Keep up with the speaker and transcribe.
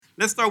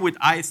let's start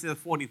with Isaiah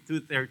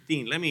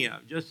 42:13. Let me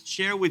just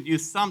share with you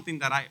something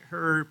that I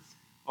heard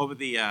over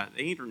the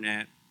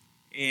internet,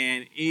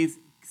 and it's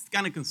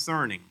kind of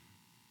concerning.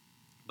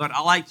 But I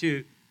like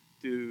to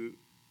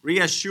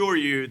reassure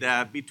you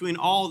that between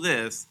all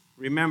this,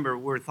 remember,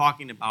 we're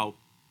talking about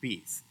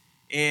peace.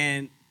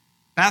 And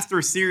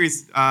Pastor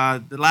series,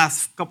 the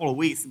last couple of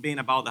weeks, been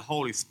about the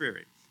Holy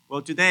Spirit.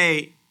 Well,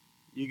 today,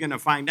 you're going to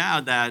find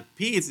out that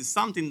peace is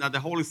something that the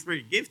Holy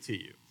Spirit gives to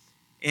you.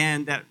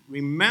 And that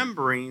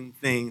remembering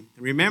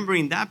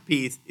that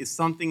peace is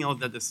something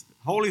else that the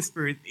Holy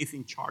Spirit is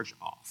in charge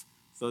of.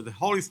 So the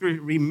Holy Spirit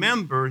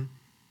remembers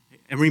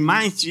and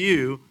reminds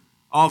you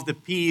of the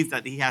peace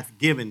that he has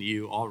given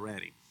you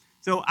already.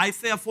 So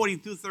Isaiah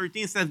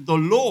 42:13 says, the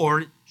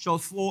Lord shall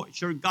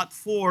go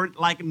forth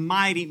like a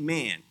mighty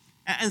man.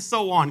 And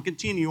so on,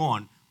 continue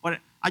on. But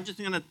I'm just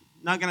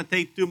not going to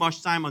take too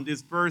much time on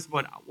this verse,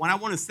 but what I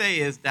want to say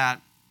is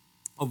that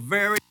a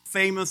very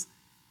famous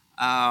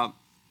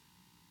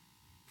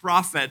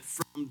prophet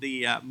from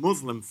the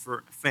Muslim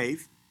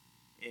faith,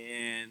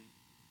 and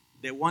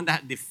the one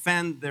that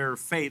defend their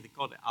faith, they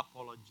call it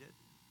apologetic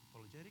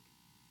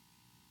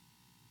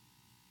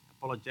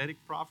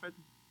prophet.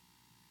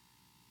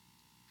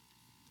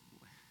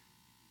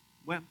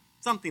 Well,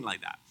 something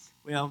like that.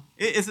 Well,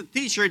 it's a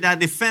teacher that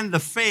defends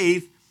the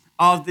faith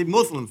of the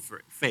Muslim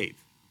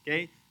faith.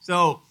 Okay,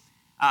 so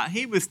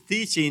he was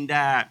teaching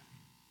that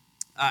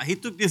he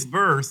took this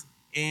verse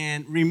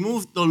and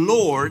removed the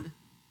Lord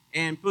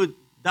and put ...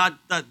 and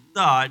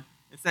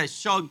said,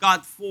 "Shall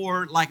God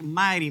forth like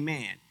mighty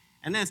man,"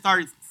 and then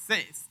started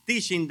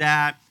teaching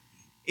that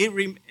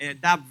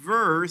that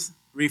verse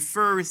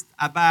refers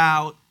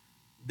about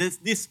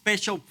this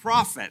special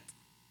prophet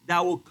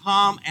that will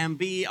come and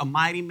be a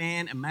mighty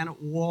man, a man of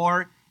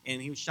war,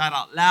 and he will shout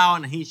out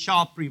loud, and he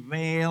shall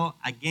prevail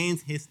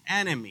against his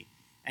enemy.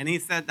 And he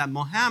said that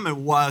Muhammad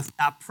was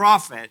that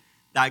prophet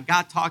that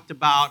God talked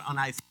about on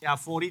Isaiah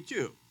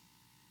 42.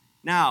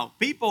 Now,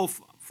 people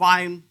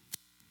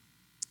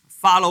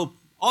follow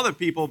other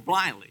people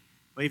blindly.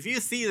 But if you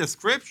see the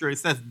scripture, it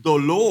says, the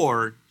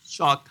Lord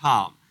shall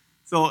come.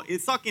 So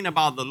it's talking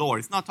about the Lord.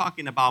 It's not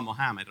talking about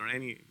Muhammad or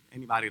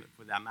anybody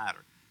for that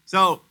matter.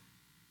 So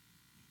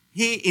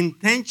he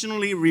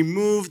intentionally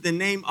removed the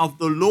name of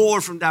the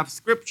Lord from that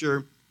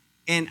scripture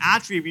and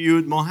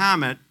attributed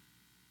Muhammad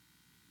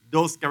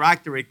those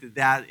characteristics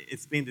that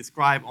it's been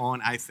described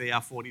on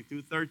Isaiah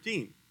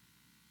 42:13.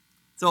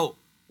 So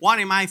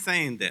why am I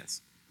saying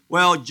this?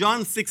 Well,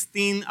 John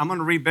 16, I'm going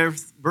to read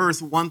verse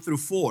 1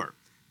 through 4.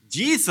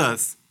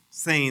 Jesus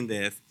saying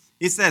this,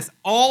 he says,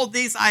 all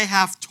this I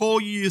have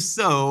told you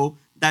so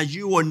that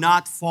you will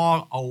not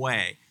fall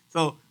away.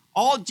 So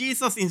all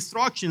Jesus'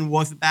 instruction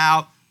was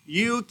about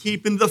you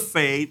keeping the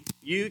faith,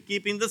 you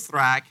keeping the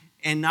track,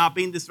 and not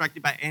being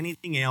distracted by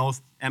anything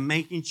else, and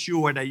making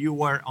sure that you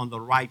were on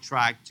the right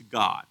track to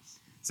God.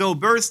 So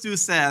verse 2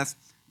 says,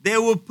 they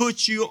will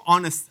put you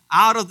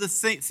out of the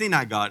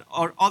synagogue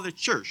or other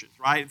churches,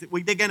 right?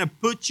 They're going to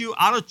put you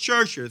out of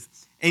churches.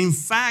 In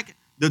fact,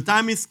 the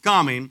time is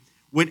coming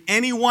when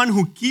anyone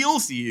who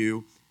kills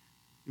you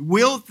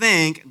will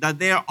think that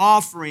they're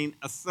offering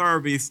a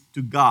service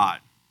to God.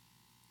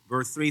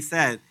 Verse 3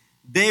 says,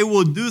 they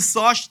will do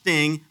such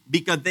thing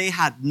because they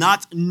had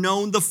not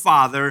known the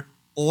Father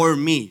or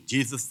me,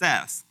 Jesus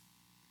says.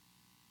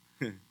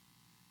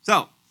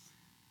 So,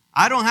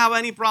 I don't have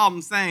any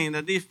problem saying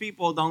that these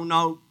people don't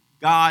know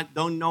God,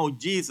 don't know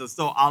Jesus.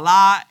 So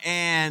Allah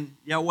and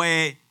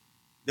Yahweh,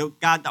 the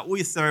God that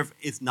we serve,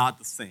 is not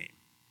the same.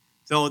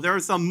 So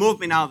there's some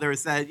movement out there that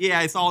says,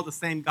 yeah, it's all the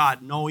same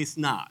God. No, it's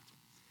not.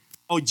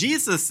 Oh,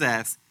 Jesus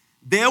says,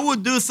 they will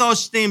do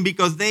such thing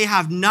because they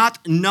have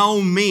not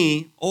known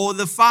me or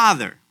the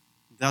Father.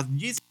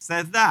 Jesus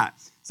says that.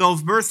 So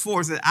verse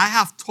 4 says, I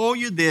have told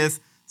you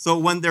this, so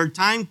when their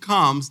time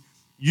comes,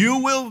 you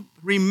will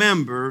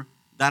remember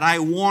that I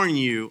warn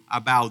you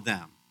about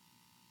them.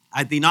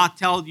 I did not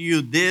tell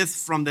you this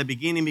from the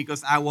beginning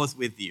because I was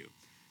with you.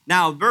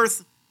 Now,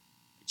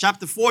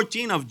 chapter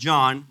 14 of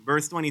John,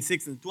 verse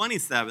 26 and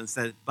 27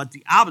 says, but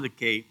the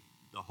advocate,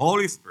 the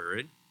Holy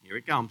Spirit, here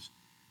it comes,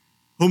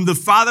 whom the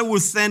Father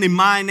will send in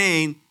my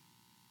name,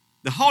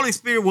 the Holy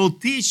Spirit will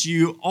teach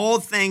you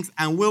all things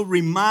and will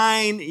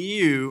remind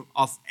you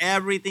of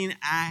everything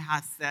I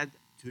have said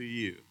to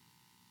you.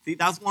 See,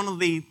 that's one of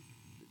the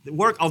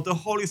work of the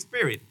Holy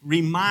Spirit,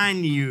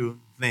 remind you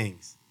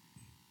things.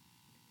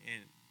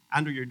 And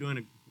Andrew, you're doing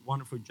a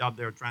wonderful job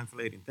there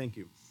translating. Thank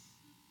you.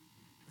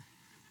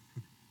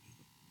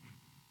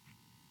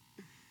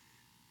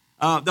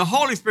 The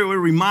Holy Spirit will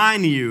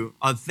remind you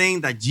of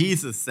things that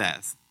Jesus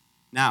says.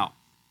 Now,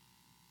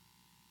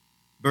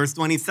 verse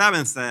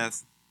 27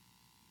 says,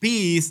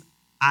 peace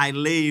I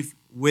leave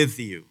with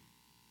you.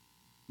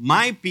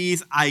 My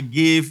peace I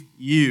give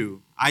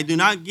you. I do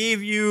not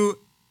give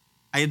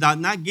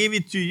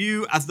it to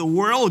you as the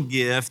world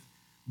gives.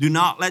 Do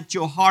not let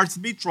your hearts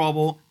be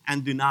troubled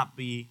and do not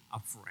be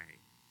afraid.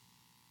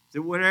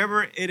 So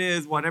whatever it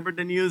is, whatever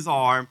the news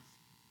are,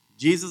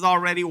 Jesus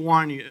already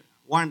warned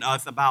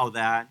us about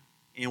that.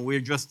 and we're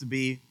just to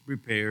be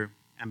prepared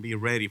and be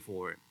ready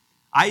for it.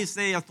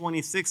 Isaiah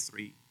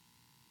 26:3,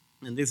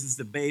 and this is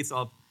the base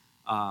of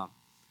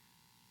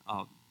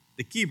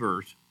the key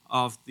verse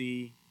of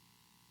the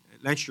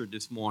lecture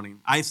this morning.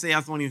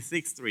 Isaiah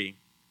 26:3,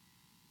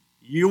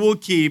 you will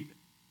keep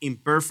in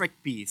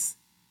perfect peace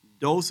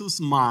those whose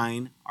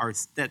mind are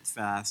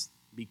steadfast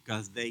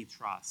because they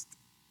trust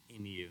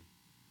in you.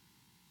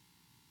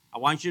 I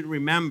want you to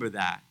remember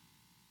that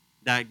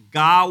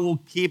God will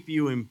keep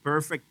you in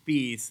perfect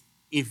peace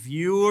if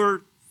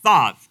your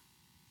thoughts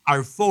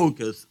are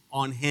focused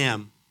on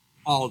Him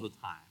all the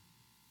time.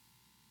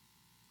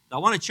 I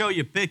want to show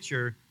you a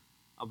picture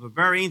of a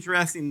very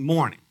interesting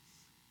morning.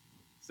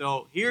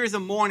 So here's a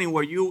morning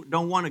where you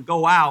don't want to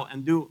go out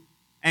and do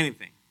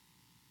anything.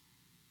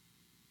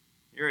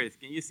 Here it is.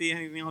 Can you see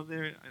anything out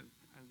there?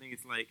 I think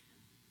it's like,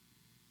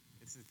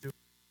 this is too.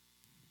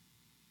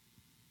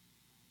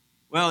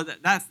 Well,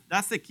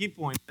 that's the key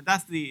point.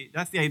 That's the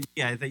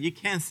idea, is that you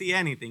can't see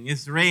anything.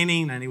 It's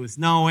raining and it was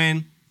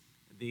snowing.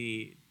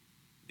 The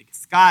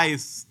sky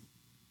is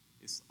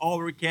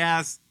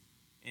overcast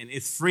and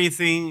it's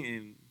freezing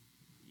and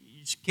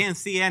you can't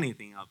see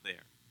anything out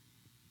there.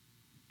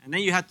 And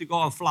then you have to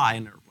go and fly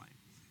an airplane.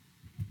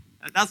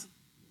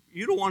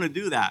 You don't want to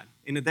do that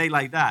in a day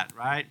like that,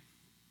 right?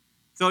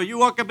 So you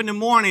woke up in the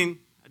morning,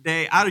 a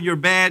day out of your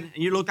bed,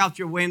 and you look out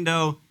your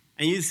window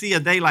and you see a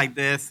day like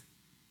this.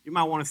 You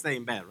might want to stay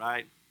in bed,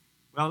 right?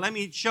 Well, let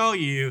me show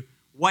you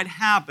what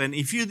happened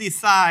if you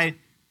decide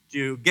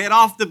to get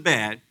off the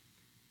bed,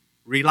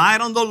 rely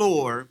on the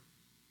Lord,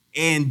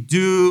 and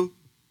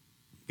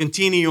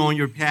continue on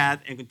your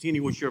path and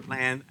continue with your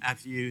plan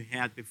as you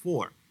had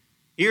before.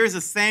 Here's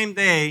the same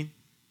day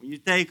when you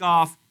take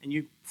off and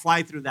you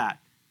fly through that.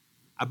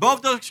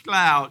 Above those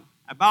clouds,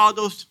 about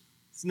those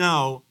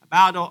snow,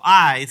 about those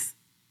ice,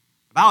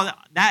 about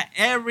that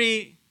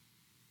every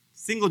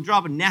single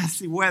drop of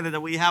nasty weather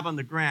that we have on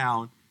the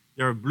ground,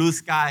 there are blue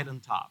skies on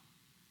top.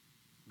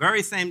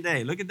 Very same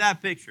day. Look at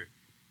that picture.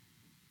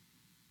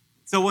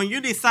 So when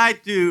you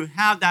decide to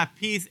have that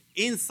peace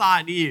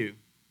inside you,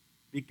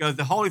 because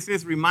the Holy Spirit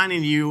is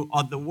reminding you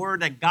of the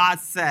word that God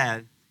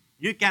said,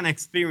 you can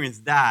experience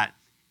that.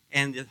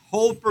 And the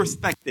whole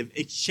perspective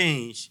is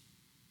changed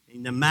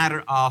in the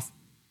matter of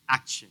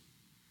action.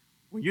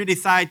 When you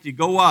decide to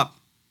go up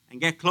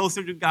and get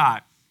closer to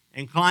God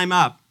and climb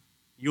up,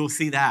 you'll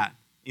see that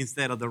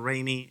instead of the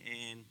rainy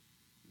and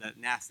the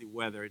nasty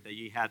weather that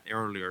you had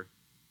earlier.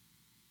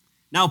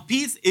 Now,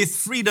 peace is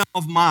freedom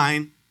of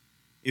mind,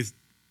 is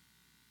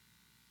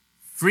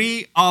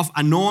free of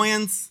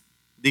annoyance,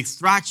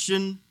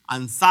 distraction,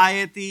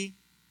 anxiety,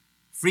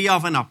 free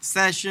of an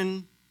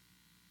obsession.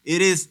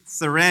 It is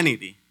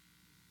serenity.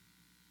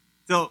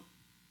 So,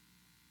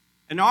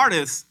 an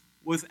artist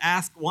was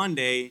asked one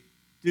day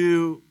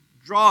to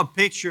draw a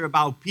picture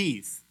about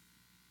peace.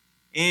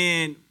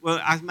 And, well,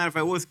 as a matter of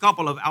fact, it was a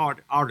couple of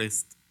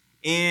artists.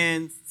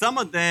 And some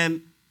of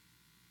them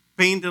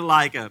painted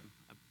like a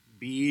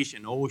beach,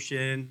 an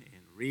ocean,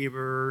 and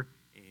river,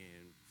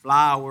 and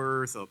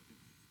flowers, a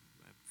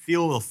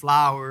field of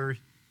flowers.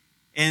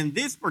 And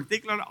this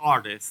particular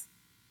artist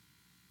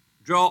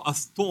drew a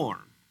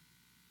storm.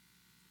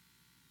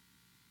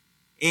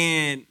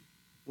 And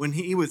when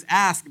he was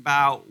asked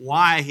about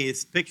why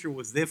his picture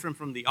was different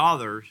from the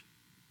others,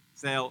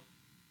 so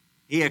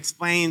he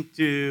explained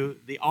to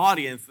the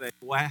audience that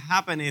what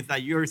happened is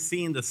that you're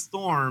seeing the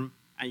storm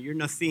and you're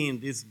not seeing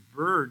this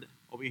bird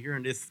over here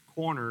in this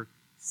corner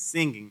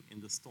singing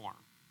in the storm.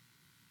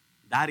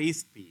 That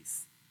is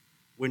peace.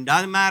 When it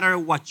doesn't matter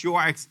what you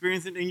are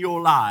experiencing in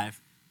your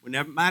life, when it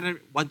doesn't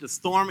matter what the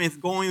storm is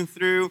going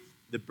through,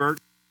 the bird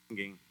is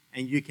singing.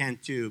 And you can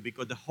too,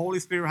 because the Holy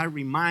Spirit will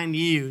remind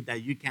you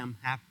that you can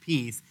have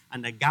peace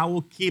and that God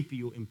will keep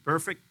you in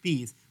perfect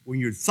peace when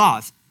your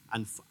thoughts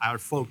are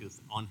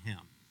focused on Him.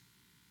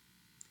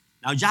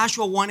 Now,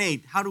 Joshua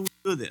 1:8, how do we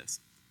do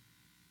this?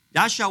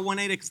 Joshua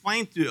 1:8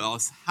 explains to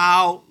us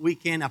how we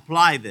can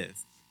apply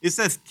this. It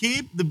says,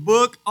 keep the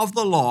book of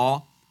the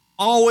law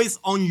always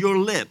on your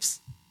lips.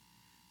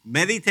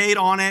 Meditate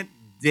on it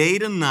day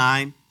and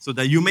night so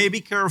that you may be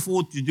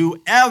careful to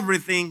do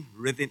everything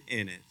written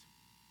in it.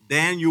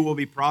 Then you will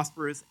be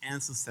prosperous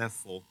and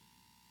successful.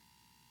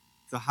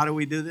 So how do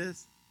we do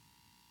this?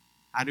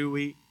 How do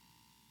we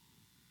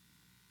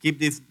keep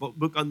this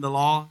book on the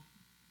law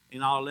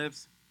in our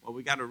lips? Well,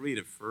 we got to read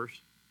it first.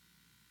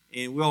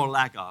 And we'll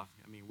lack of.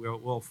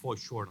 We'll fall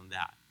short on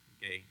that.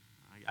 Okay?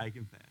 I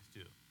confess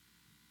too.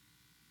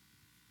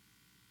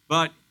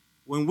 But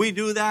when we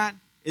do that,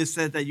 it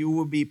says that you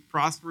will be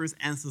prosperous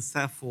and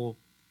successful.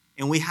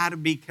 And we have to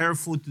be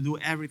careful to do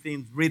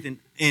everything written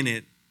in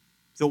it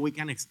so we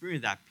can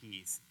experience that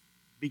peace.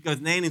 Because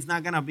then it's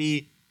not going to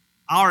be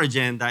our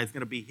agenda, it's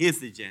going to be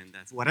His agenda.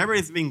 So whatever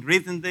is being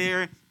written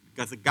there,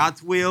 because of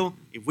God's will,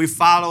 if we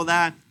follow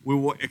that, we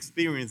will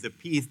experience the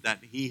peace that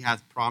He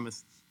has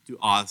promised to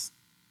us.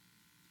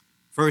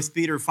 1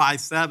 Peter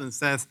 5:7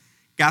 says,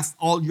 cast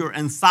all your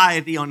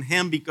anxiety on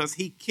Him because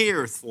He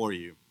cares for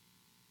you.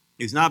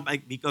 It's not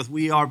because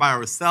we are by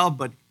ourselves,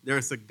 but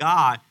there's a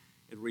God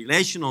a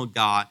relational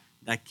God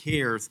that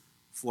cares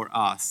for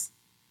us.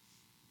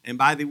 And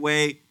by the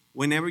way,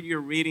 whenever you're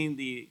reading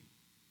the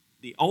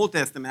Old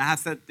Testament, I have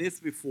said this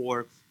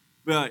before,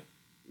 but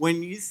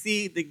when you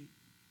see the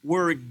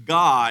word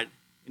God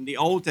in the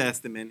Old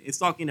Testament, it's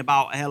talking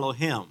about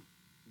Elohim,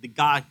 the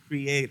God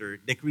creator,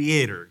 the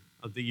creator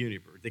of the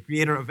universe, the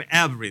creator of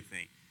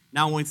everything.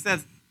 Now, when it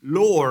says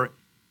Lord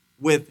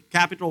with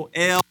capital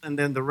L and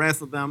then the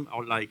rest of them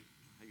are like,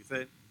 how you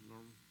say it?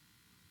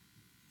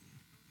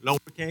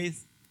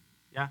 Lowercase?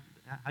 Yeah?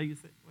 How you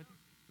say it? What?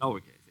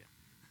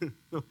 Lowercase,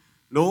 yeah.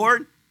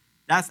 Lord,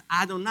 that's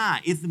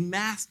Adonai. It's the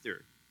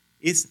master.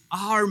 It's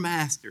our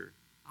master,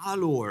 our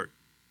Lord.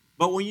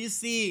 But when you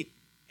see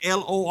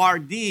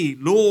Lord,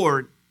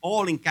 Lord,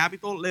 all in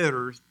capital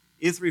letters,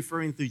 it's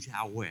referring to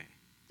Yahweh,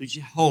 to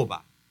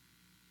Jehovah.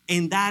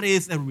 And that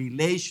is a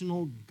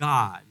relational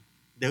God.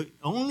 The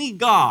only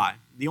God,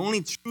 the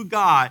only true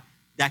God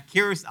that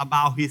cares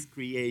about his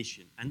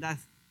creation. And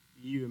that's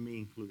you and me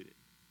included.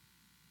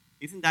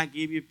 Isn't that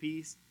give you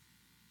peace?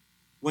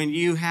 When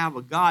you have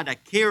a God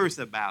that cares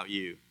about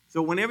you.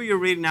 So whenever you're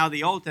reading out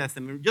the Old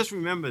Testament, just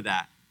remember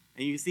that.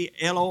 And you see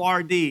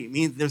Lord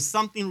means there's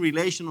something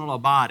relational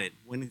about it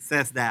when it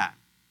says that.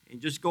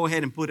 And just go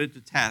ahead and put it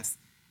to test.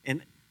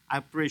 And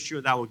I'm pretty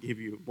sure that will give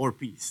you more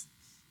peace.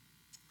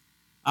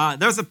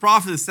 There's a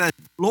prophet that says,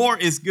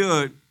 Lord is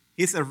good.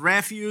 He's a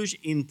refuge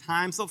in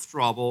times of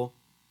trouble.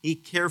 He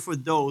cares for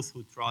those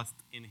who trust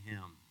in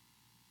him.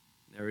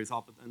 There is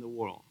up in the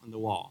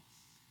wall.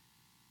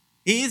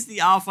 He is the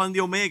Alpha and the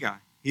Omega.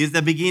 He is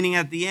the beginning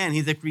at the end.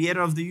 He's the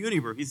creator of the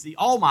universe. He's the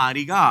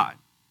Almighty God.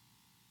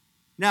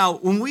 Now,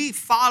 when we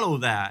follow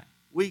that,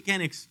 we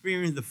can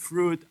experience the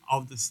fruit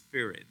of the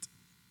Spirit.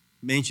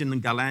 Mentioned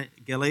in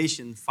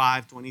Galatians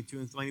 5, 22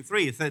 and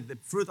 23. It said the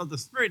fruit of the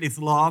Spirit is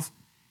love,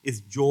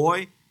 is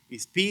joy,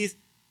 is peace,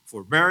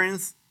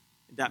 forbearance.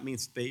 That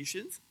means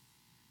patience,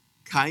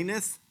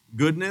 kindness,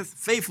 goodness,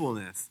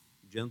 faithfulness,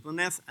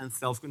 gentleness, and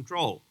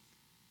self-control.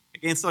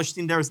 Against such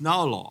thing there is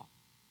no law.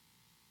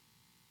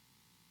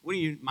 Would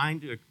you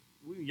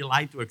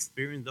like to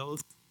experience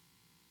those?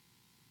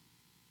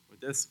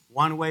 But there's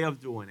one way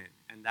of doing it,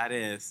 and that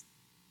is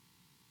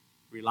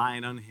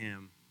relying on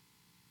him.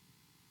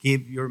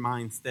 Keep your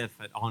mind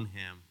steadfast on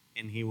him,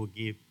 and he will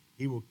keep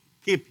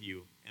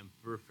you in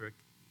perfect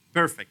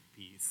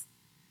peace.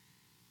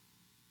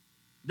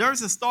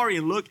 There's a story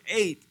in Luke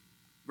 8,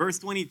 verse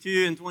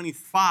 22 and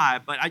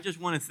 25, but I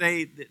just want to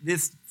say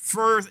this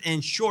first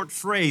and short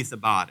phrase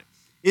about it.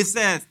 It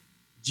says,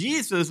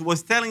 Jesus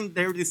was telling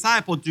their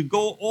disciples to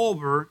go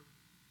over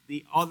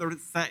the other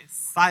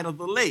side of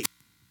the lake.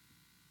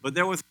 But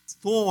there was a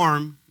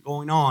storm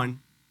going on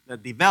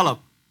that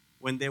developed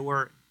when they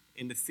were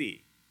in the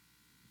sea.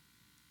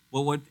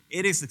 But what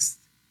it is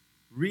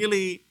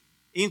really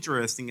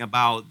interesting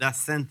about that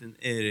sentence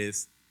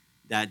is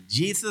that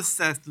Jesus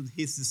says to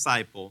his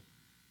disciple,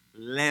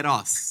 let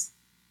us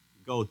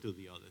go to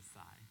the other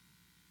side.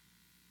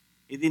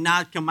 He did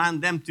not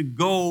command them to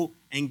go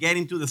and get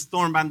into the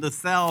storm by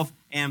themselves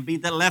and be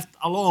left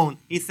alone.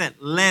 He said,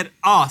 let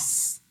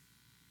us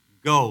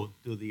go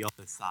to the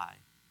other side.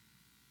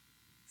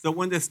 So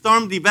when the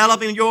storm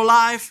develops in your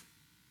life,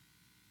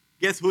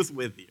 guess who's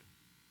with you?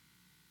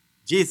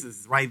 Jesus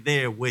is right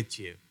there with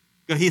you.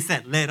 Because he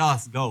said, let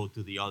us go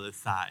to the other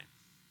side.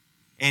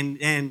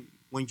 And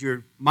when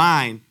your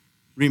mind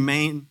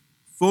remains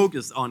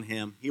focused on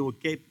him, he will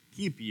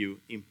keep you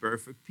in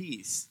perfect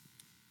peace.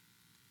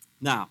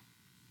 Now,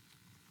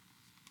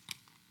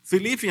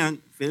 Filipenses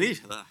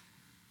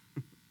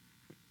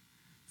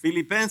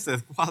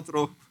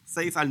 4,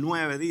 6 al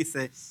 9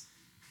 dice,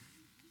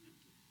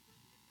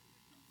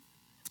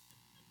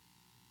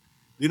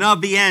 do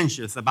not be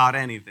anxious about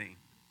anything,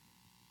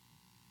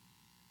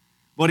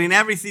 but in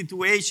every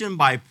situation,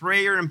 by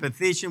prayer and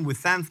petition, with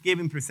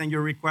thanksgiving, present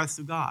your requests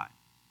to God.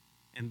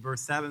 And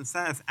verse 7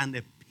 says, and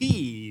the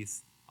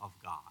peace of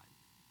God,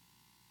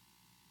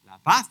 la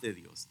paz de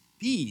Dios,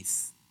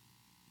 peace,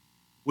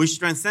 which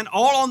transcends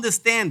all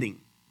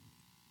understanding,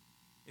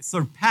 it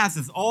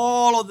surpasses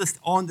all of this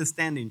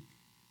understanding,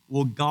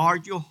 will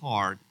guard your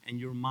heart and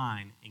your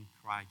mind in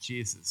Christ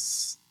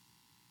Jesus.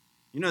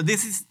 You know,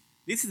 this is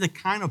the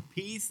kind of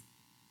peace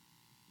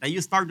that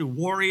you start to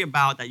worry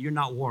about that you're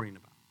not worrying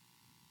about.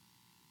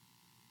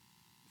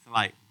 It's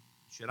like,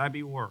 should I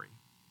be worried?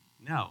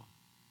 No.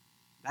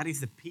 That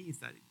is the peace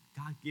that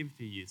God gives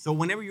to you. So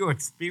whenever you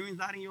experience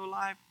that in your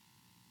life,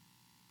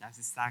 that's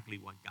exactly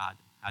what God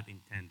had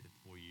intended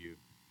for you,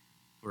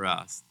 for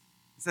us.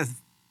 It says,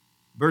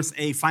 verse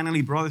 8,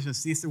 finally, brothers and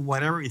sisters,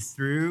 whatever is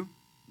true,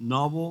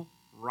 noble,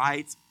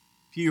 right,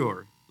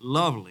 pure,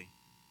 lovely,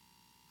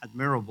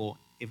 admirable,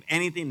 if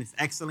anything is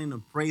excellent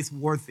and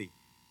praiseworthy,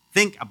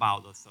 think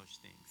about those such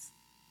things.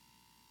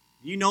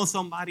 Do you know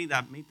somebody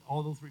that meets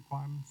all those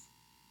requirements?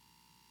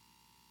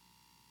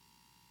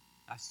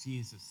 That's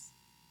Jesus.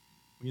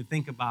 When you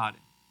think about it,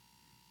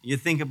 you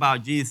think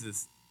about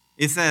Jesus.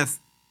 It says,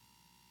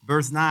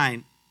 verse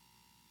 9,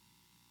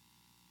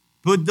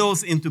 put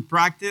those into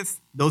practice,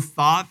 those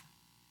thoughts,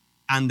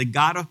 and the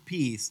God of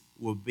peace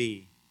will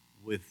be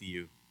with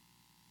you.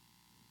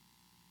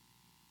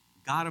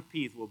 God of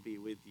peace will be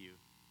with you.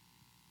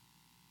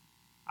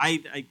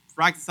 I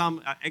practiced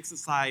some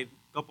exercise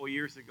a couple of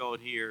years ago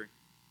here,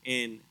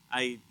 and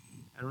I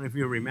don't know if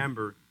you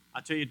remember.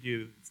 I tell you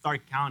to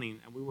start counting,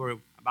 and we were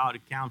about to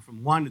count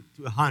from 1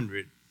 to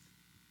 100.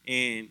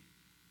 And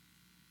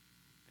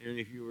I don't know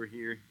if you were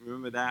here.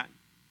 Remember that?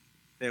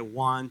 Say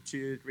 1,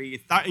 2, 3.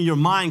 Start in your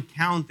mind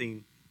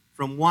counting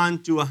from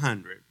 1 to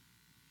 100.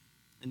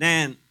 And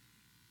then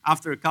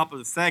after a couple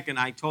of seconds,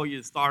 I told you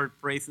to start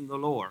praising the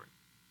Lord.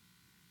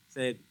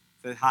 Say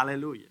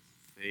hallelujah.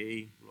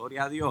 Say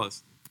gloria a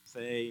Dios.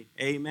 Say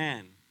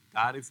amen.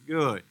 God is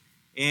good.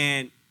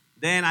 And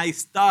then I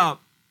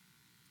stopped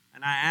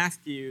and I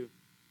asked you,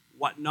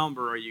 what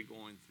number are you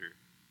going through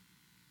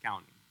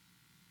counting?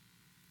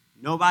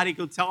 Nobody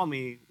could tell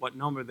me what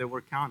number they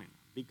were counting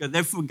because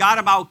they forgot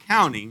about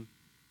counting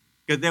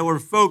because they were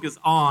focused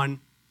on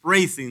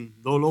praising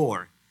the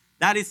Lord.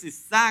 That is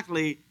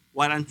exactly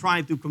what I'm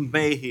trying to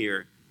convey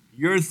here.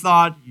 Your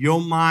thought, your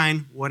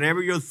mind,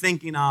 whatever you're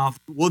thinking of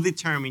will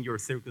determine your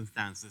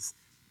circumstances.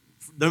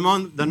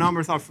 The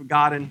numbers are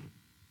forgotten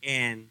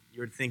and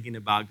you're thinking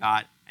about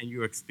God and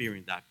you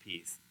experience that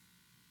peace.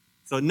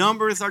 So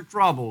numbers are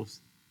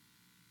troubles.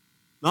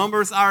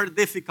 Numbers are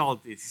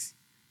difficulties.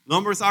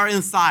 Numbers are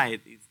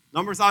anxieties.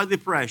 Numbers are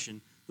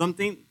depression.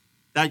 Something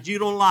that you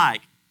don't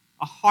like,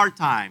 a hard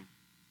time.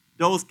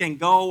 Those can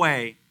go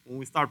away when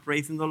we start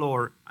praising the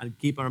Lord and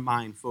keep our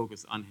mind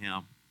focused on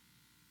Him.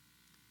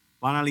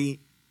 Finally,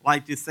 I'd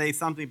like to say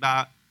something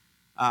about,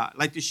 I'd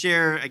like to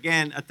share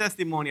again a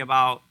testimony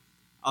about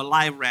a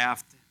life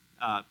raft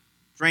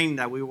training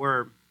that we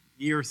were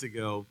years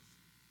ago.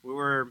 We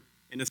were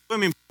in a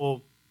swimming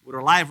pool with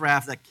a life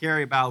raft that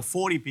carried about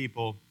 40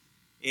 people,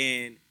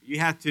 and you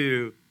had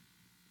to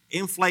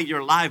inflate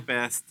your life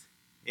vest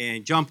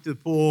and jump to the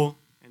pool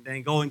and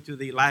then go into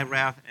the life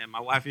raft. And my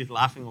wife is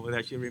laughing over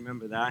there. She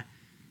remember that.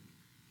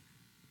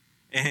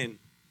 And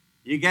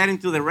you get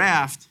into the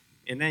raft,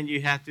 and then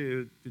you have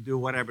to do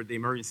whatever the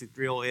emergency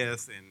drill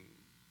is and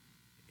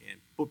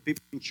put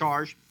people in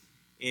charge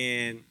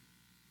and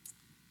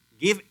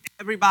give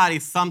everybody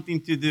something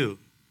to do.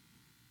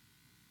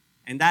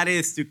 And that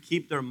is to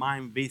keep their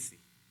mind busy.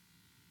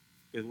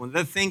 Because when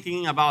they're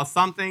thinking about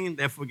something,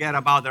 they forget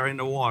about they're in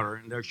the water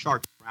and there are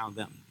sharks around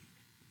them.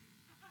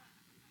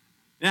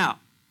 Now,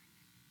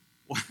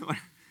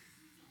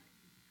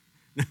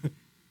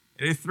 it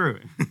is true.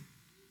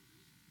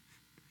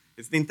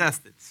 It's been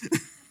tested.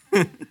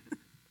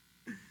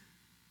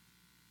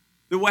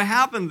 So what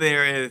happened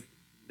there is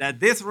that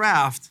this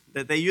raft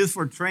that they use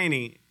for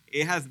training,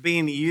 it has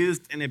been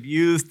used and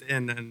abused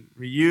and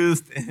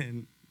reused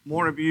and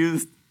more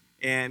abused,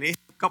 and it has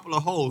a couple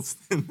of holes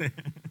in there.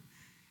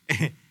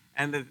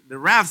 And the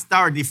raft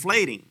started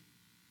deflating.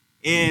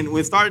 And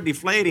when it started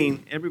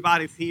deflating,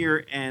 everybody's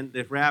here, and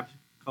the raft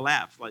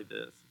collapsed like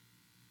this.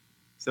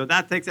 So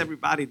that takes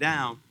everybody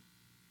down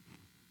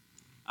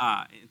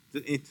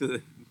into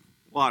the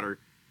water.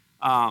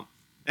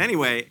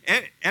 Anyway,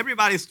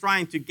 everybody's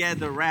trying to get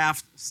the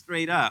raft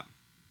straight up,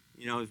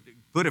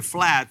 put it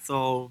flat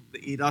so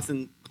it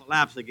doesn't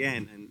collapse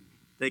again and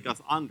take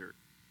us under.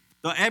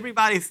 So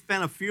everybody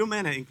spent a few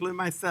minutes, including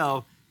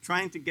myself,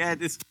 trying to get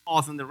this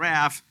hose in the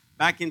raft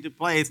back into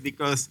place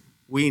because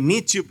we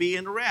need to be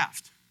in the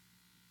raft,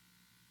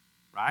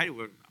 right?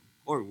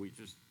 Or we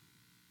just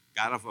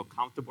got off a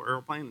comfortable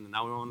airplane and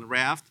now we're on the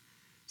raft.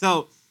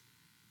 So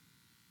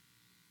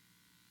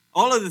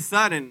all of a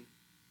sudden,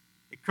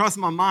 it crossed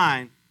my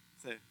mind,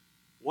 say,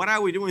 what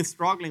are we doing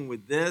struggling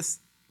with this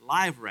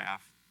life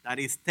raft that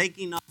is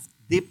taking us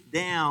deep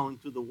down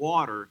to the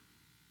water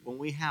when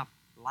we have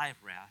life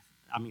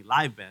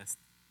vest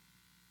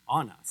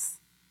on us?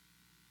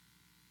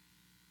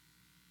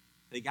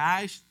 Say,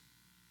 guys,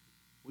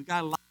 we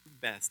got a life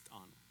vest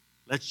on.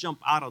 Let's jump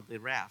out of the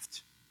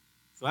raft.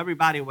 So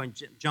everybody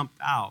jumped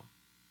out,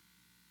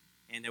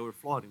 and they were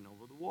floating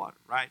over the water,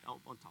 right?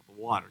 On top of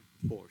water,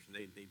 of course.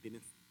 They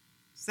didn't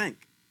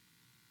sink.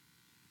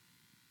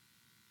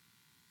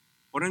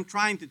 What I'm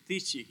trying to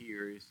teach you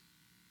here is,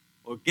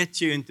 or get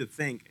you into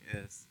think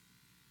is,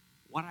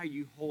 what are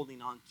you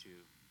holding on to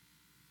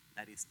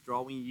that is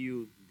drawing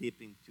you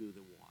deep into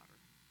the water?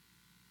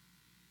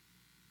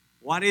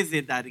 What is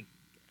it that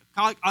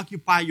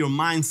occupies your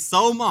mind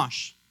so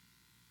much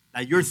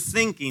that you're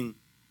thinking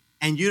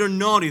and you don't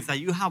notice that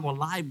you have a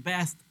life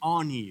vest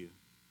on you?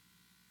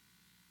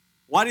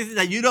 What is it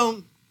that you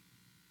don't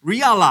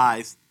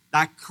realize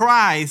that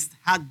Christ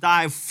had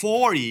died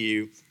for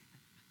you?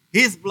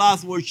 His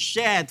blood was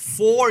shed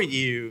for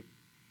you,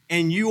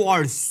 and you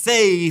are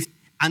saved,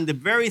 and the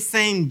very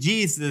same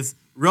Jesus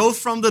rose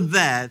from the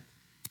dead,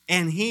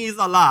 and He is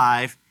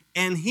alive,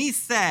 and He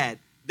said,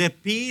 the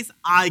peace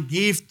I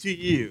give to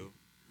you,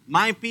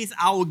 my peace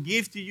I will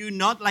give to you,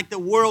 not like the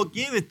world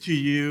give it to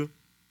you.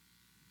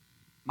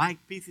 My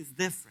peace is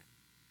different,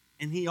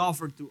 and He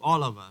offered to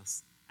all of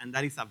us, and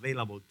that is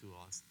available to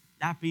us.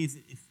 That peace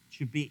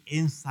should be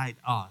inside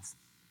us.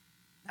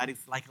 That is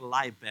like a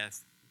life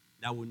vest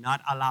that will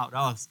not allow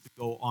us to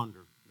go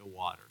under the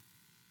water.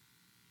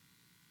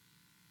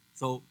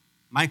 So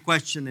my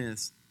question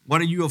is,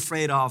 what are you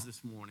afraid of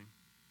this morning?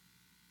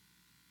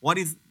 What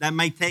is that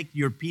might take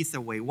your peace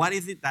away? What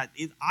is it that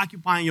is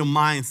occupying your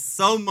mind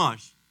so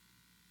much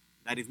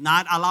that is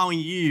not allowing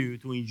you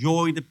to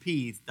enjoy the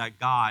peace that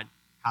God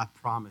has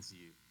promised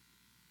you?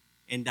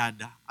 And that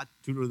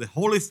through the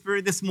Holy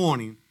Spirit this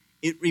morning,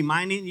 it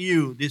reminding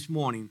you this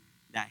morning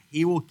that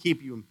He will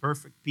keep you in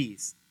perfect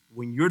peace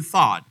when your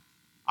thoughts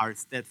are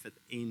steadfast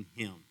in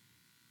Him.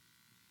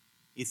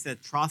 He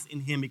said, trust in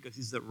Him because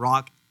He's the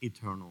rock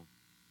eternal.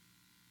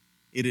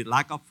 Is it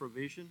lack of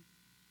provision?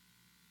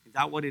 Is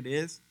that what it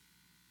is?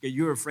 Because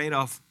you're afraid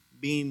of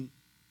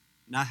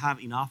not have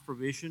enough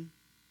provision?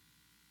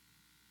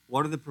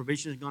 What are the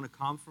provisions going to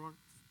come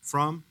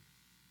from?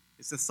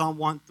 It says Psalm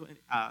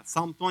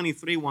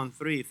 23,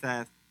 1:3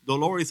 says, the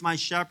Lord is my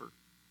shepherd.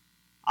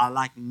 I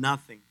lack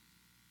nothing.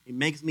 He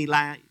makes me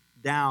lie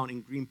down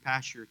in green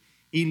pasture.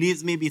 He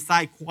leads me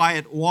beside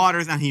quiet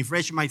waters, and He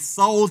refreshes my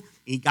soul.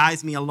 He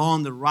guides me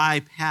along the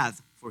right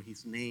path for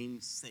His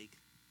name's sake.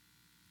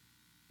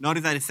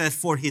 Notice that it says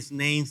for His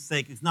name's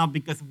sake. It's not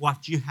because of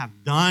what you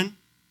have done,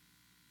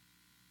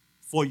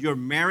 for your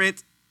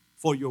merit,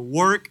 for your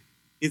work.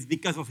 It's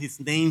because of His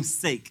name's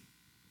sake.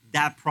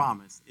 That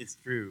promise is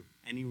true,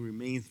 and it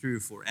remains true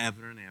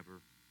forever and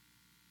ever.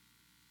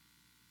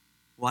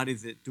 What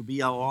is it? To be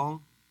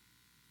alone?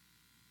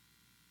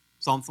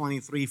 Psalm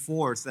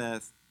 23:4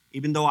 says,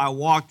 even though I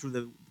walk through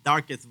the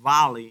darkest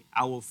valley,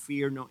 I will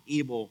fear no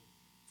evil,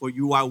 for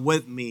you are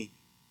with me.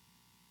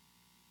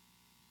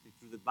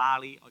 Through the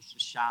valley of the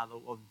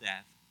shadow of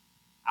death,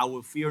 I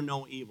will fear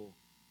no evil,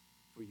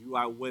 for you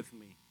are with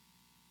me.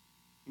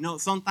 You know,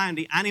 sometimes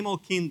the animal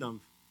kingdom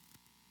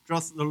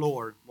trusts the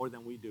Lord more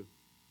than we do.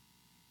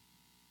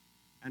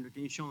 Andrew,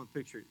 can you show them a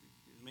picture?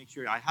 Make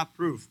sure I have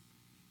proof.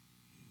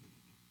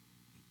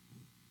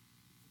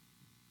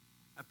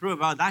 I prove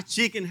about that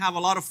chicken have a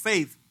lot of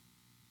faith.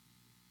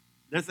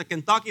 There's a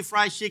Kentucky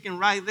Fried Chicken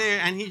right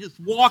there, and he's just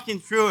walking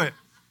through it.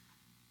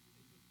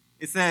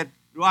 It said,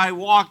 do I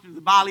walk through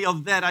the valley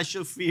of death, I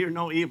shall fear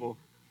no evil.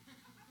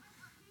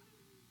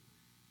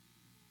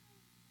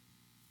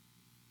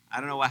 I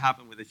don't know what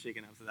happened with the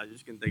chicken after that. I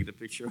just can take the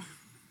picture.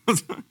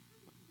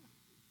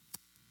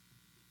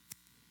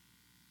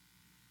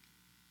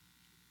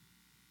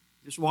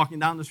 Just walking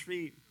down the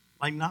street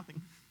like nothing.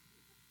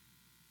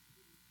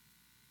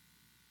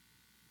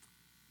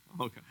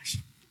 Oh, gosh.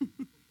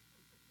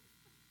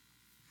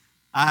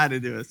 I had to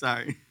do it,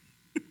 sorry.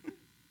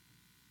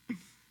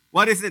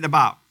 What is it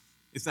about?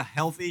 It's a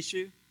health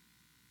issue.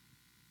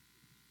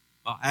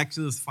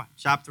 Exodus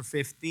chapter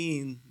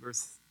 15,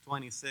 verse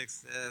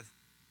 26 says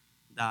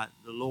that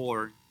the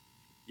Lord,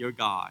 your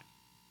God,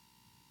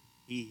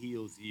 He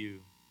heals you.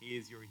 He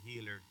is your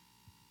healer.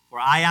 For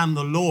I am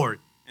the Lord.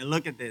 And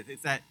look at this.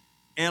 It's at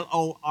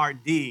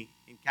L-O-R-D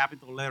in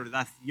capital letters.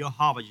 That's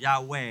Jehovah,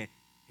 Yahweh,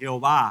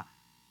 Jehovah,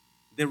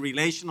 the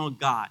relational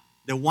God.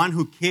 The one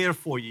who cares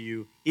for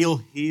you, He'll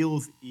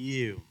heal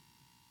you.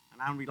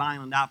 And I'm relying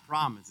on that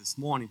promise this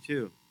morning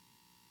too.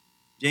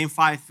 James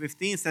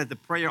 5:15 says the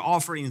prayer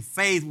offered in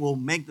faith will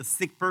make the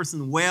sick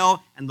person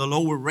well, and the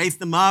Lord will raise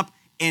them up,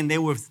 and they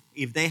will,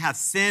 if they have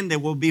sinned, they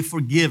will be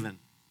forgiven.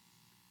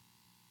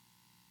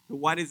 So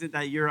what is it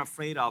that you're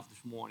afraid of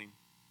this morning?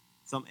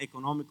 Some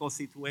economical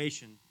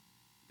situation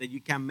that you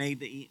can make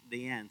the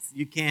ends.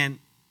 You can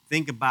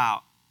think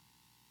about,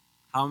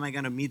 how am I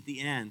going to meet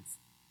the ends?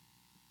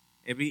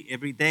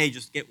 Every day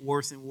just get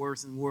worse and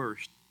worse and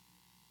worse.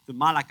 So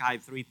Malachi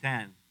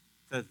 3:10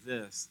 says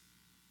this.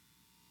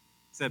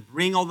 It said,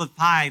 bring all the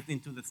tithes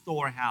into the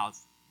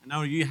storehouse. I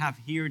know you have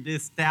heard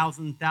this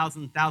thousands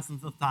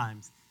of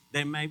times.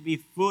 There may be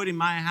food in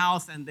my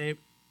house, and they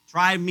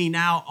try me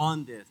now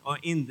on this or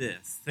in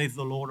this, says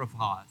the Lord of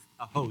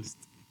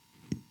hosts.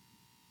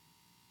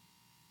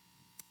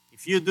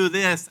 If you do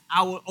this,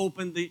 I will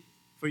open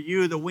for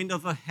you the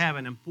windows of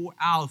heaven and pour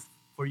out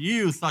for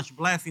you such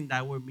blessing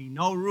that there will be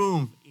no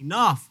room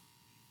enough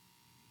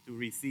to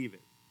receive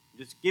it.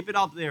 Just keep it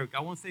up there.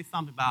 I want to say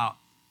something about,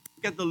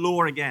 look at the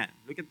Lord again.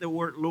 Look at the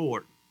word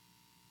Lord.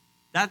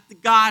 That's the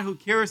God who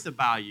cares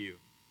about you.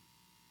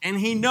 And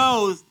He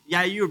knows,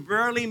 yeah, you're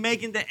barely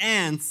making the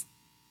ends,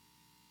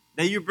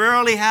 that you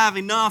barely have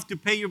enough to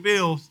pay your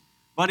bills.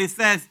 But it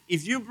says,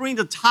 if you bring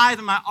the tithe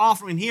of my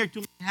offering here to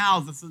my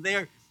house, so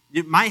there,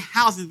 my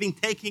house is being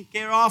taken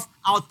care of,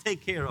 I'll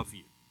take care of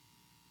you.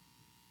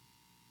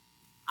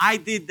 I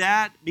did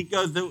that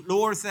because the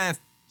Lord says,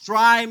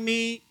 try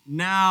me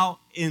now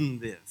in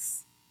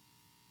this.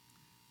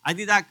 I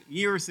did that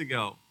years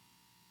ago.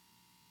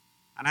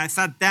 And I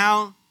sat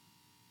down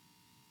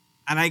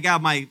and I got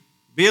my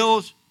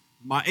bills,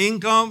 my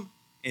income,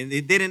 and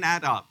it didn't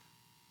add up.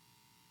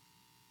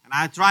 And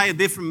I tried a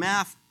different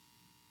math,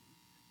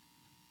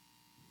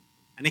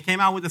 and it came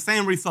out with the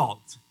same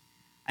result.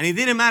 And it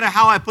didn't matter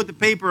how I put the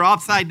paper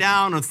upside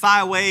down or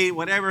sideways,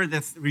 whatever,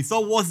 the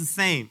result was the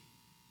same.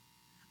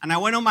 And I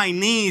went on my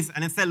knees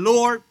and I said,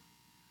 Lord,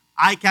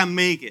 I can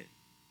make it.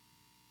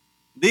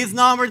 This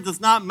number does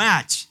not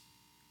match.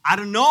 I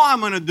don't know how I'm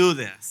going to do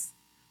this,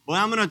 but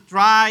I'm going to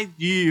try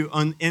you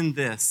in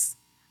this.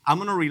 I'm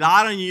going to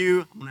rely on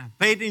you. I'm going to have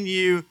faith in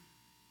you.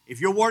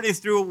 If your word is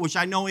true, which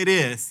I know it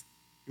is,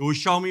 you will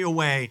show me a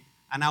way,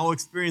 and I will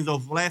experience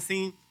those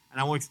blessings, and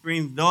I will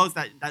experience those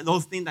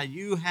things that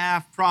you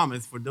have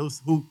promised for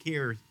those who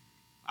care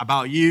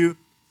about you,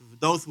 for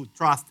those who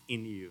trust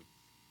in you.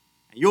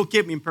 And you'll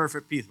keep me in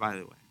perfect peace, by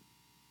the way.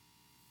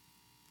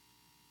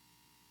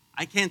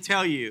 I can't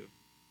tell you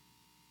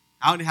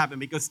how it happened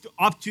because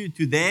up to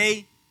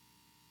today,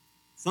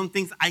 some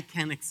things I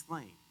can't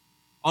explain.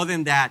 Other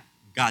than that,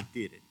 God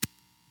did it.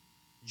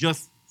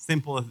 Just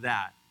simple as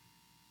that.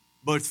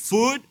 But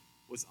food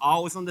was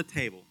always on the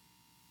table.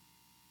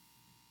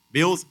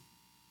 Bills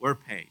were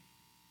paid.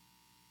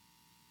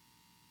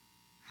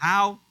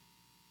 How?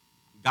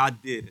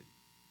 God did it.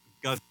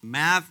 Because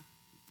math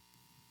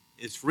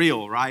is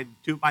real, right?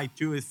 2 by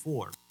 2 is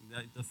 4.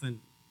 That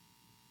doesn't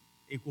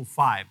equal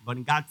 5. But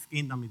in God's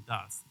kingdom, it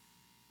does.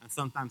 And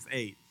sometimes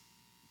 8.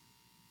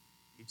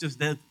 He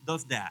just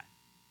does that.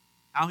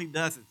 How he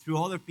does it?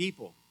 Through other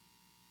people.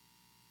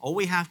 All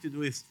we have to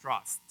do is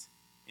trust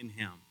in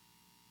him.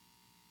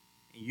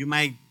 And you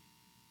might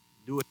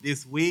do it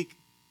this week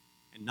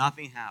and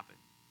nothing happened.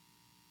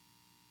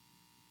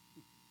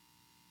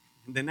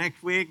 And the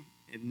next week,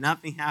 and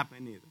nothing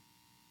happened either.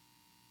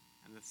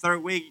 And the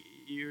third week,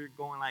 you're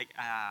going like,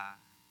 am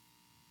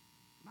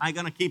I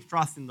going to keep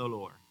trusting the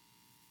Lord?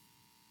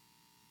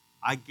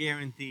 I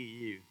guarantee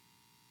you,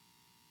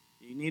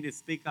 you need to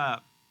speak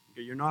up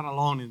because you're not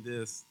alone in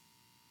this.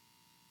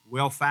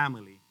 We're a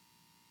family.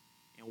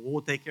 And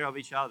we'll take care of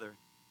each other.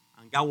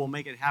 And God will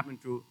make it happen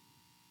through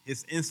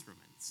his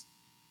instruments.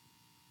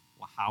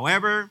 Well,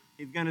 however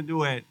he's going to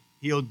do it,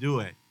 he'll do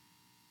it.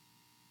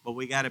 But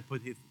we got to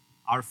put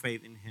our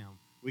faith in him.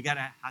 We got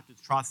to have to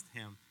trust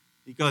him.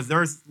 Because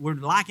we're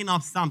lacking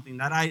of something.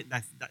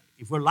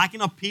 If we're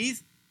lacking of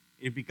peace,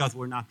 it's because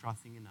we're not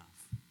trusting enough.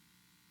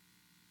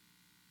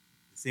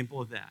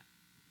 Simple as that.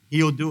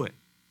 He'll do it.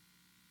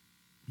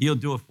 He'll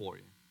do it for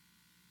you.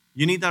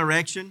 You need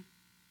direction?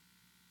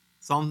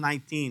 Psalm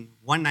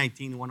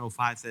 119,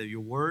 105 says, your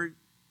word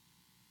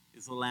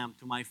is a lamp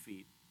to my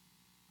feet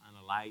and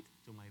a light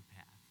to my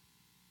path.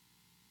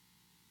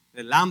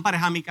 De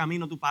lámpara a mi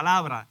camino tu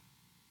palabra.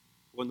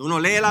 Cuando uno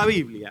lee la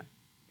Biblia,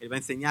 él va a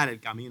enseñar el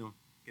camino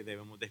que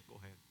debemos de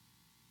escoger.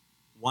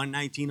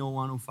 119 or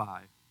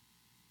 105.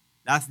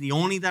 That's the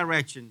only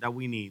direction that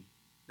we need.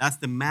 That's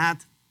the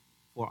map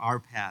for our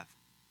path.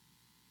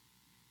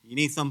 You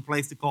need some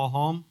place to call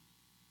home?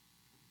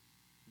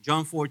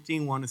 John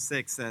 14,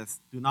 1-6 says,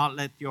 do not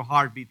let your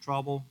heart be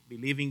troubled.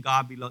 Believe in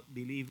God,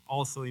 believe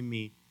also in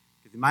me.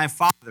 Because my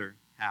Father's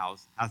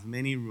house has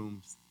many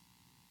rooms.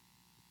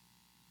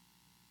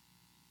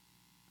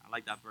 I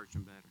like that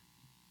version better.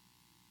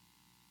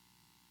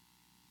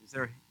 Is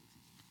there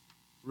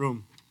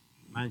room?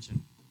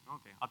 Mansion.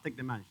 Okay, I'll take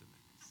the mansion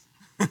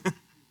then.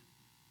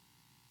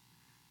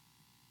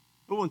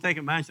 Who won't take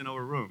a mansion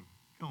over a room?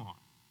 Come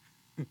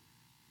on.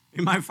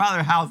 In my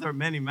Father's house there are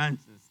many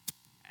mansions.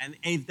 And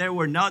if there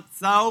were not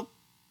so,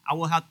 I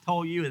will have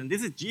told you, and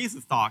this is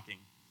Jesus talking,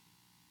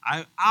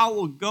 I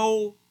will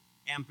go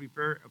and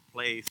prepare a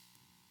place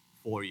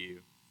for you.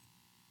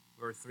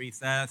 Verse 3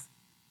 says,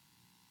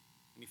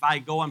 and if I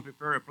go and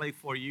prepare a place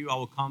for you, I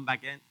will come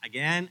back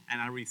again, and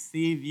I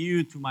receive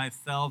you to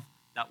myself,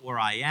 that where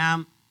I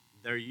am,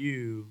 there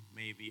you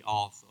may be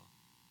also.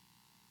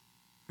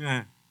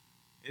 Isn't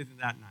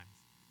that nice?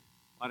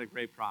 What a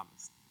great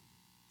promise.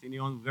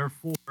 Continue on, verse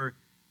 4.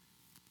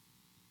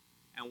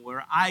 And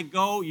where I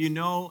go, you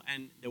know,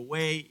 and the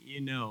way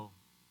you know.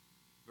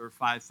 Verse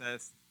 5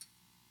 says,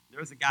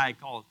 there's a guy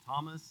called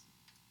Thomas.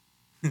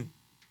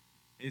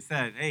 He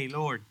said, hey,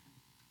 Lord,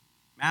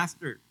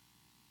 Master,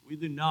 we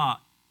do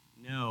not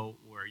know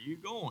where you're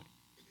going.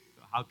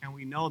 So how can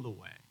we know the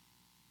way?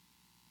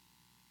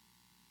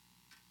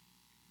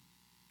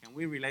 Can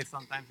we relate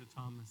sometimes to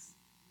Thomas?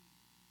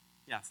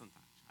 Yeah,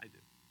 sometimes. I do.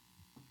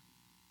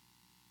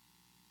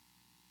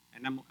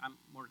 And I'm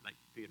more like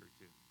Peter,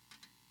 too.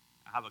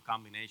 I have a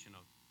combination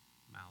of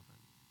mouth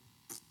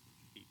and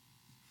feet.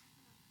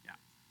 Yeah.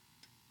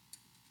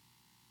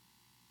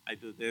 I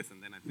do this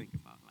and then I think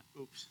about like,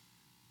 oops.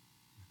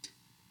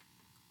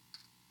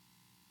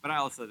 But I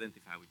also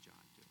identify with John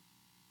too.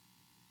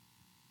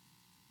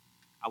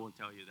 I won't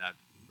tell you that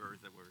verse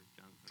that were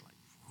John's are like,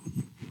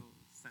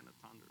 send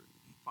a thunder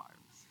and fire.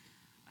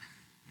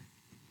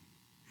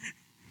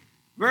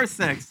 Verse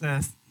 6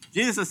 says,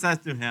 Jesus says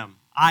to him,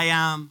 I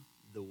am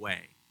the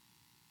way.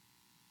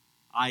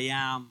 I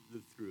am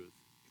the truth,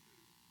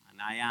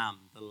 and I am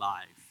the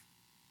life.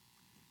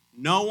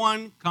 No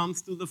one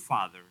comes to the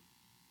Father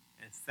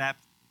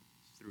except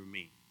through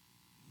me.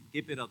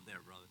 Keep it up there,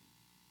 brother.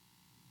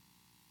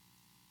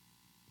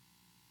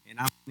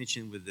 And I'm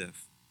finishing with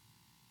this.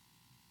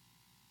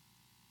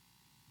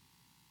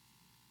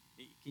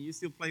 Can you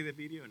still play the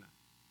video or not?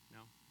 No?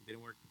 It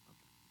didn't work? Okay.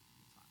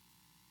 Fine.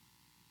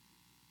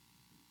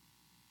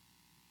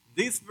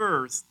 This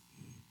verse,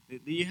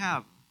 do you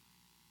have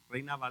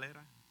Reina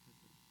Valera?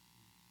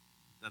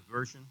 That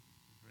version,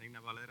 Reina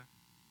Valera,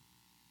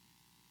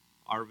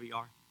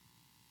 RVR,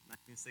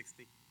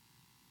 1960.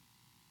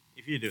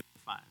 If you do,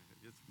 fine.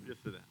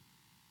 Just for that.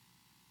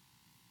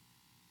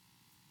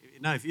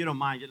 No, if you don't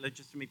mind,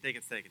 let me take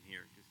a second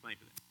here to explain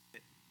to them.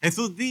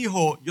 Jesús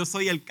dijo, yo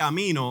soy el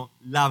camino,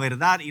 la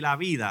verdad y la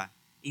vida,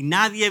 y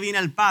nadie viene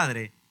al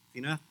Padre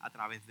sino a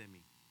través de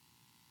mí.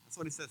 That's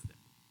what it says there.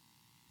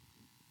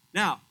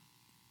 Now,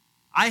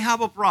 I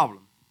have a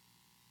problem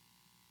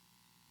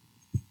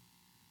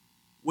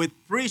with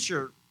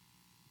preacher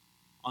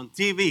on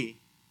TV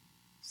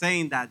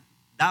saying that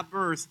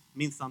verse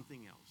means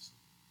something else.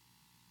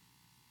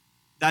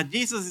 That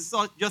Jesus is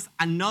just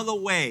another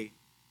way,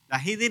 that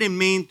he didn't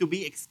mean to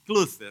be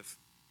exclusive.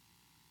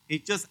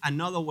 It's just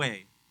another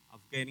way of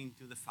getting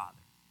to the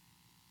Father.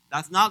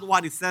 That's not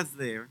what it says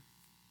there.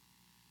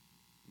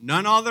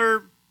 None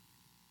other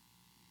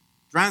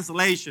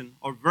translation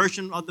or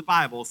version of the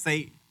Bible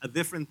say a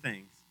different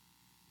things.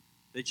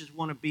 They just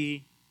want to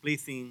be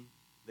pleasing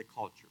the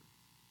culture.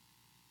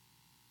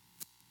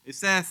 It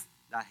says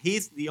that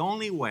he's the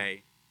only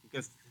way,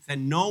 because it said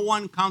no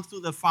one comes to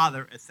the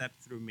Father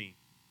except through me.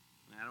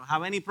 And I don't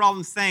have any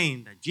problem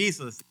saying that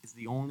Jesus is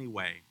the only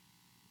way.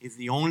 He's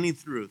the only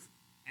truth.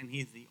 And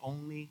he's the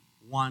only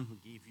one who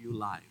gives you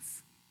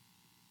life.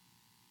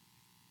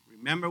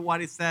 Remember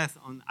what it says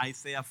on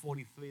Isaiah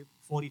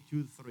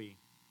 42:3.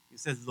 It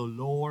says, the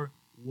Lord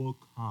will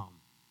come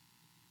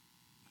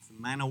as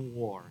a man of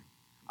war,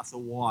 as a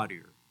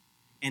warrior,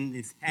 and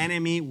his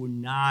enemy will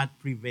not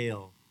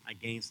prevail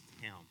against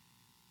him.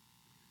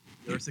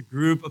 There's a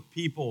group of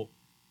people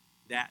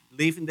that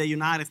live in the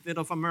United States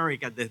of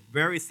America, the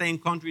very same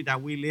country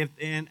that we lived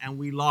in and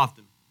we loved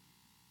them,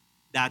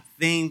 that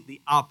think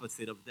the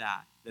opposite of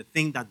that. They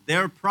think that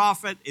their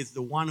prophet is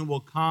the one who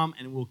will come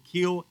and will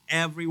kill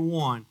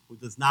everyone who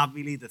does not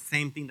believe the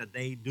same thing that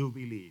they do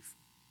believe.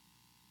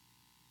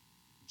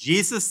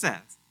 Jesus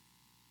says,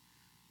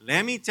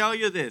 let me tell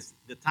you this,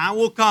 the time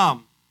will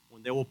come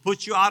when they will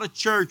put you out of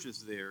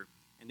churches there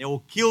and they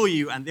will kill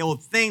you and they will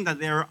think that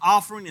they are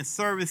offering a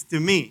service to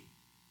me.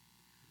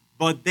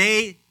 But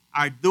they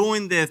are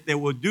doing this, they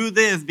will do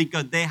this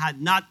because they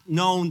had not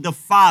known the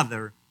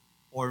Father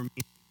or me.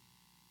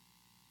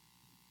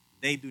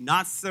 They do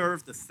not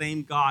serve the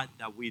same God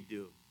that we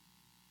do.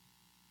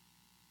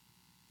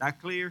 That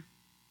clear?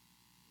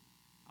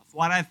 That's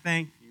what I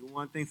think. If you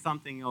want to think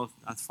something else,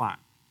 that's fine.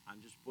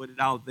 I'm just put it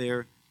out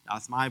there.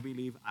 That's my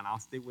belief, and I'll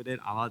stick with it.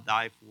 I'll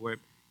die for it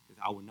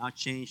because I will not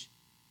change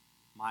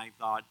my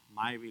thought,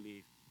 my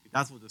belief.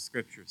 That's what the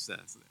scripture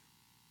says there.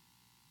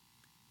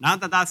 Now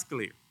that that's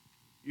clear,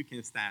 you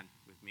can stand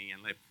with me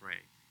and let's pray.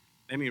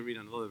 Let me read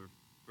another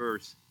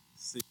verse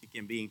so you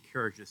can be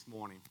encouraged this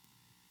morning.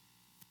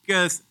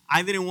 Because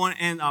I didn't want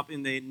to end up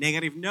in the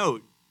negative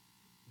note.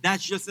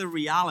 That's just a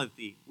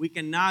reality. We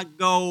cannot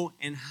go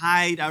and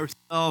hide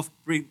ourselves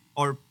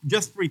or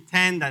just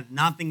pretend that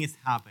nothing is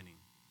happening.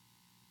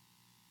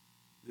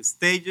 The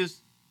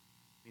stages,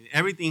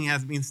 everything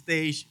has been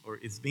staged or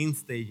is being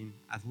staging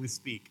as we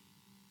speak.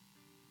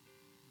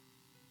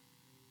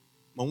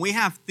 When we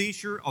have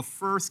teachers of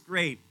first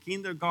grade,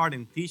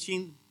 kindergarten,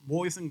 teaching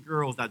boys and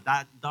girls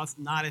that does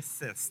not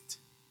exist.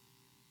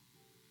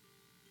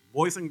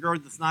 Boys and girls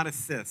does not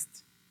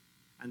exist.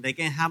 And they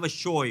can have a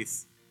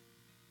choice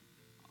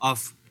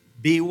of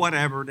be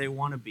whatever they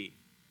want to be.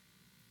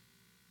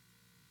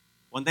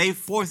 When they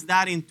force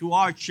that into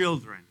our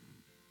children,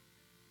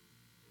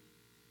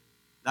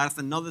 that's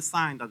another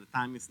sign that the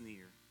time is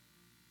near.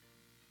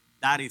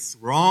 That is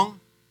wrong,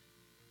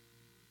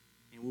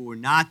 and we were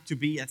not to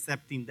be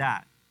accepting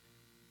that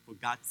for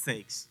God's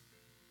sakes.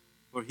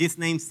 For his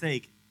name's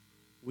sake,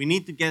 we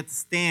need to get to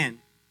stand.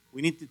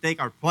 We need to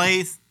take our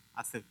place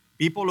as a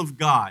people of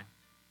God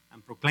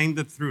and proclaim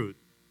the truth.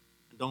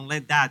 And don't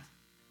let that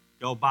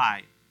go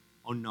by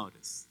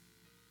unnoticed.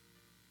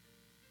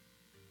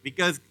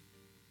 Because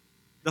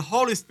the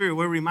Holy Spirit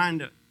will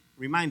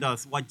remind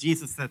us what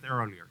Jesus said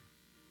earlier.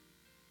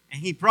 And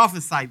he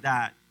prophesied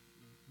that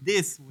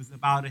this was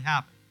about to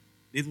happen.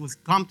 This was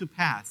come to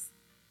pass.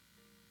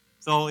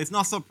 So it's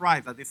not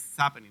surprise that this is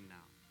happening now.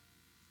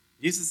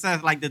 Jesus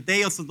says, like the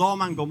day of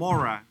Sodom and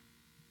Gomorrah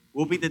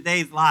will be the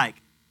days like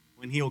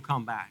when he will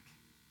come back.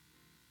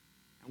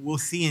 And we'll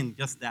see in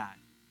just that.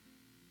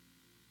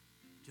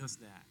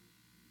 Just that.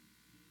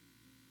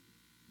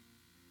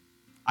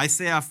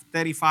 Isaiah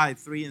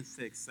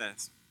 35:3-6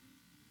 says,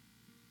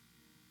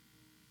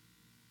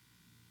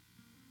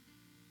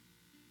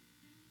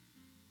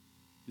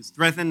 to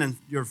strengthen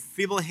your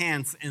feeble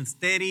hands and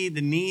steady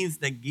the knees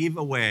that give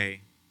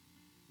away.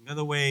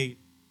 Another way,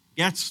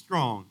 get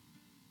strong.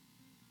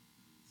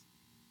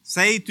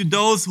 Say to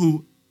those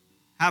who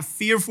have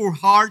fearful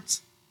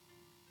hearts,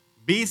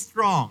 be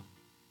strong.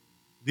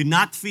 Do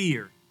not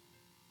fear.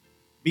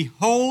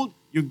 Behold,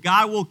 your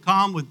God will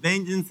come with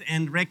vengeance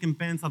and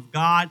recompense of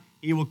God.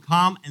 He will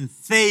come and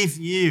save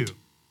you.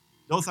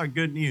 Those are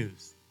good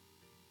news.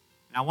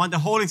 And I want the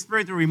Holy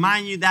Spirit to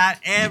remind you that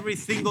every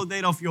single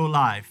day of your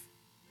life,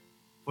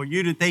 for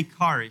you to take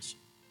courage.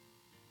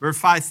 Verse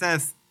 5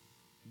 says,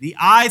 the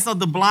eyes of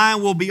the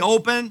blind will be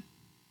open,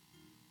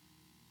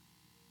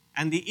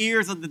 and the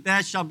ears of the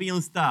deaf shall be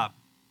unstopped.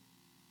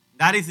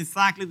 That is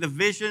exactly the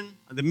vision,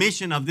 the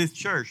mission of this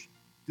church,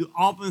 to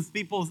open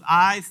people's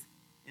eyes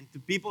and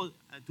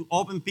to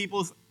open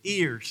people's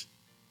ears.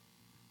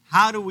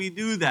 How do we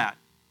do that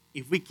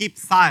if we keep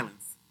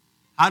silence?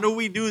 How do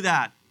we do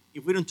that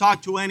if we don't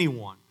talk to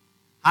anyone?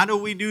 How do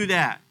we do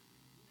that?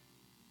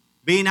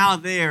 Being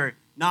out there,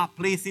 not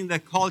pleasing the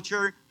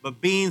culture, but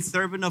being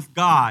servant of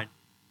God,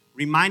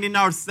 reminding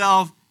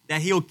ourselves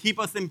that He will keep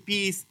us in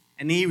peace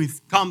and He will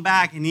come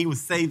back and He will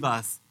save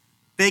us.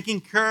 Taking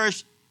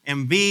courage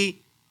and be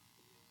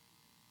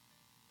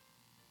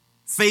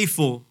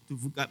faithful to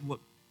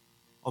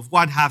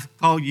what have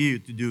called you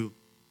to do.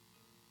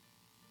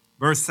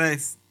 Verse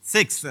 6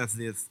 says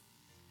this.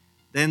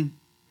 Then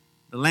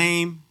the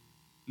lame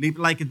leap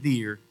like a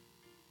deer,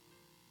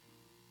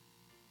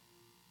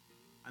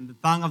 and the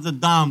tongue of the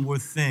dumb will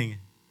sing.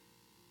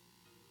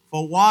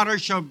 For water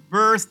shall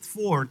burst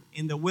forth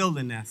in the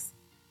wilderness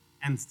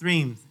and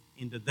streams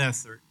in the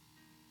desert.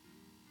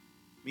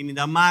 Meaning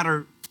no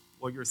matter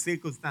what your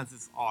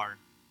circumstances are,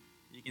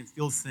 you can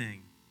still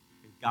sing,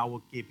 because God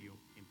will keep you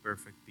in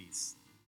perfect